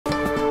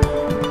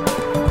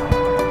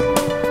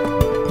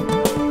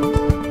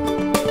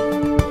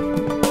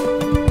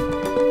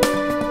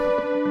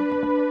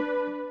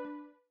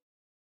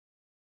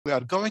We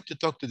are going to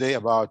talk today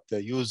about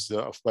the use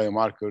of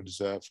biomarkers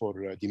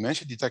for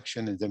dementia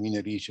detection in the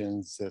MENA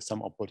regions,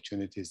 some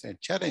opportunities and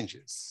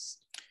challenges.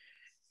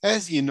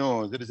 As you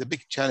know, there is a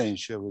big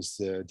challenge with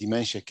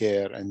dementia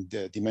care and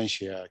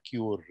dementia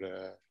cure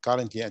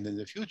currently and in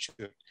the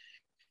future.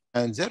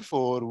 And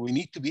therefore, we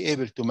need to be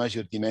able to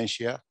measure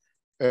dementia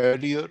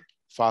earlier,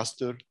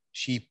 faster,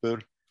 cheaper,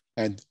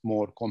 and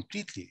more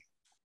completely.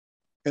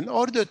 In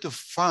order to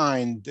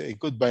find a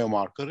good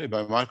biomarker, a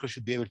biomarker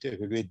should be able to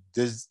evaluate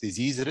this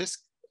disease risk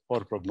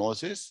or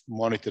prognosis,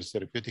 monitor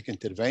therapeutic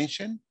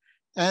intervention,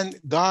 and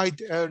guide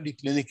early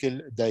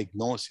clinical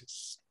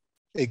diagnosis.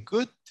 A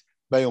good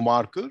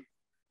biomarker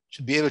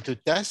should be able to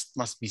test,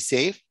 must be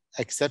safe,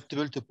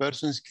 acceptable to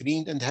persons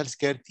screened and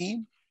healthcare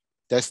team.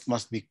 Test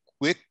must be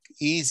quick,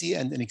 easy,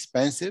 and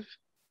inexpensive.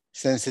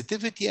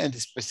 Sensitivity and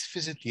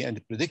specificity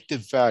and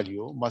predictive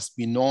value must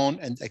be known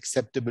and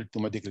acceptable to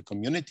medical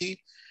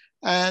community.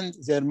 And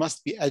there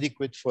must be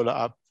adequate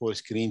follow-up for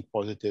screen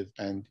positive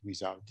and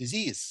without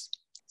disease.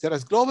 There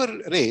is global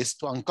race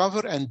to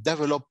uncover and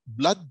develop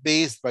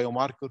blood-based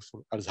biomarker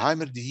for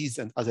Alzheimer's disease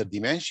and other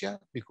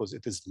dementia because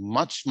it is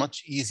much,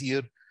 much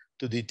easier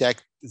to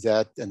detect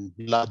that in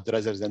blood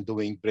rather than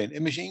doing brain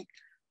imaging.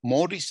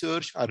 More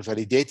research are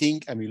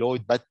validating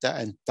amyloid beta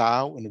and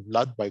tau in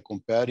blood by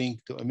comparing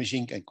to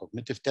imaging and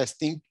cognitive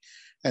testing.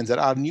 And there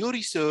are new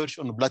research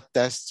on blood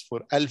tests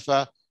for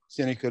alpha,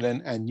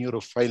 synuclein, and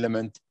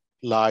neurofilament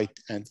light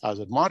and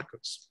other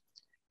markers.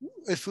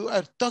 If we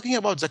are talking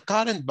about the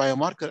current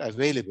biomarker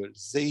available,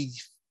 they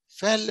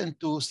fell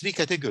into three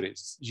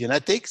categories: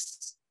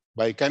 genetics,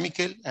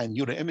 biochemical, and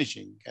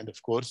neuroimaging. And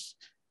of course,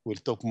 we'll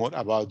talk more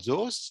about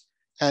those.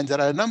 And there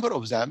are a number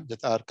of them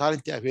that are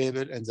currently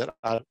available, and there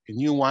are a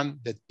new one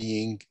that's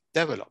being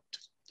developed.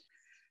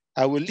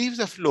 I will leave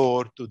the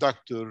floor to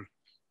Dr.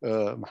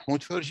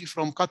 Mahmoud Verjee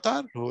from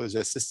Qatar, who is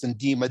Assistant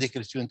Dean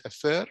Medical Student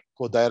Affairs,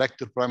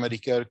 Co-Director Primary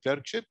Care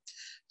Clerkship,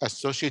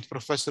 Associate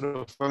Professor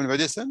of Family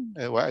Medicine,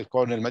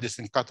 Cornell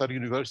Medicine, Qatar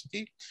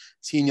University,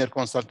 Senior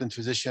Consultant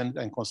Physician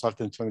and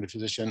Consultant Family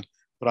Physician,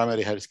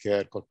 Primary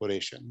Healthcare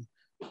Corporation.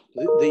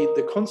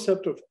 The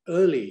concept of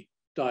early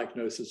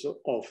diagnosis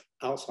of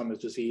Alzheimer's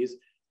disease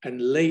and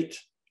late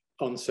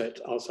onset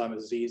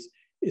Alzheimer's disease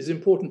is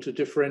important to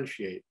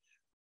differentiate.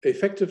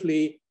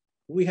 Effectively,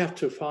 we have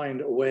to find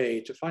a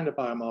way to find a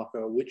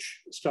biomarker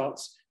which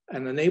starts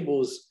and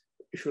enables,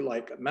 if you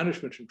like,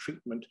 management and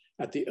treatment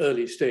at the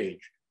early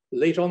stage.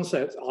 Late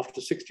onset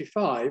after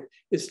 65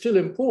 is still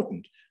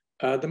important.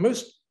 The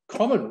most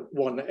common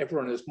one that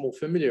everyone is more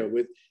familiar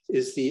with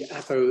is the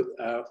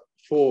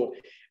APO4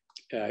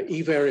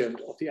 E variant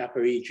of the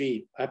APOE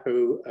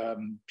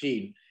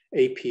gene,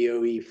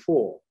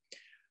 APOE4.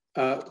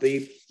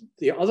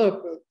 The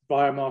other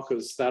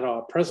biomarkers that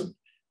are present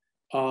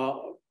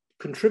are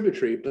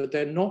contributory, but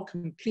they're not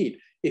complete.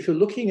 If you're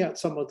looking at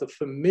some of the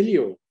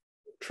familial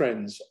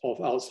trends of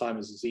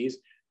Alzheimer's disease,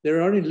 there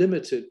are only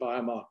limited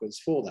biomarkers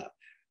for that.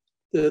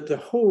 The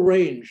whole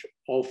range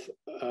of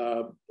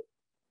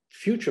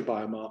future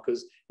biomarkers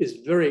is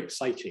very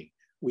exciting.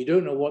 We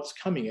don't know what's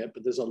coming yet,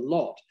 but there's a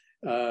lot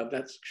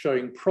that's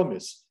showing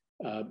promise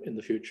in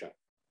the future.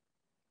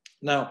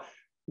 Now,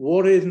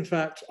 what in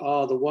fact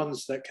are the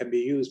ones that can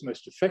be used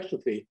most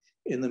effectively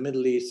in the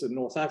Middle East and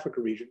North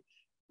Africa region?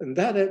 And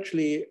that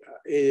actually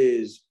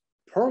is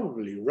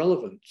probably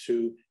relevant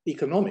to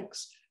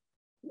economics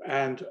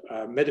and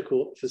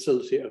medical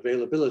facility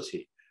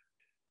availability.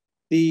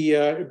 The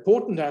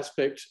important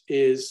aspect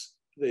is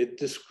the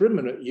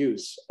discriminate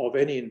use of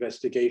any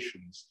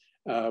investigations,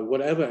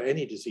 whatever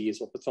any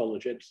disease or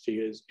pathology entity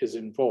is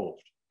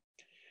involved.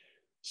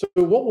 So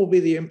what will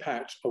be the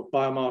impact of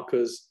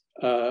biomarkers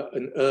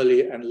in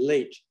early and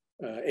late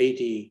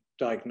AD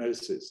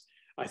diagnosis?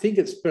 I think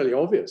it's fairly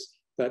obvious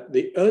that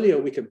the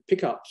earlier we can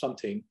pick up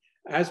something,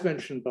 as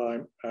mentioned by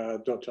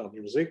Dr.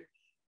 Verjee,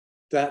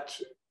 that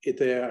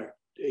they're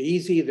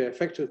easy, they're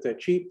effective, they're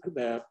cheap,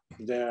 they're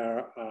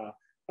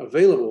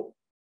available,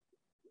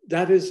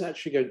 that is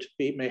actually going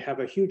to may have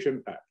a huge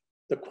impact.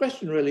 The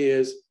question really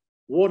is,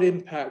 what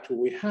impact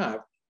will we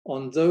have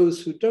on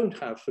those who don't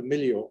have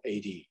familial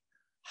AD?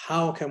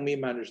 How can we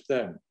manage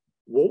them?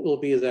 What will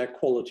be their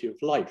quality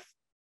of life?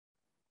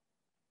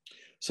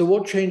 So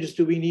what changes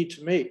do we need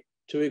to make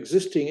to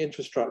existing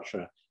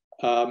infrastructure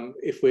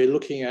if we're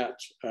looking at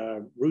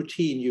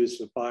routine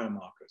use of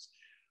biomarkers?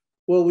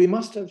 Well, we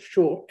must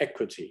ensure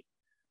equity.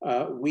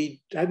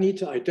 We need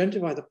to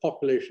identify the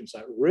populations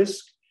at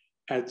risk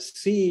and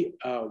see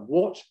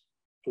what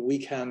we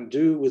can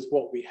do with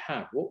what we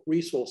have, what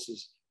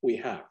resources we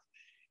have.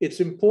 It's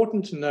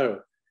important to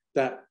know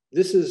that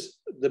this is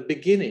the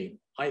beginning.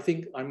 I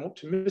think I'm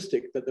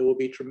optimistic that there will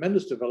be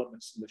tremendous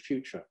developments in the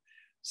future.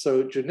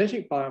 So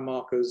genetic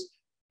biomarkers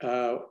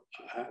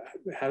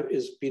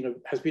has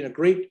been a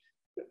great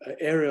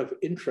area of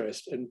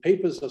interest, and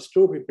papers are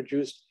still being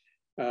produced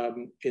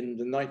in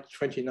the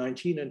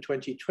 2019 and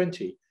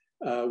 2020,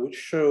 which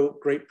show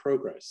great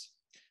progress.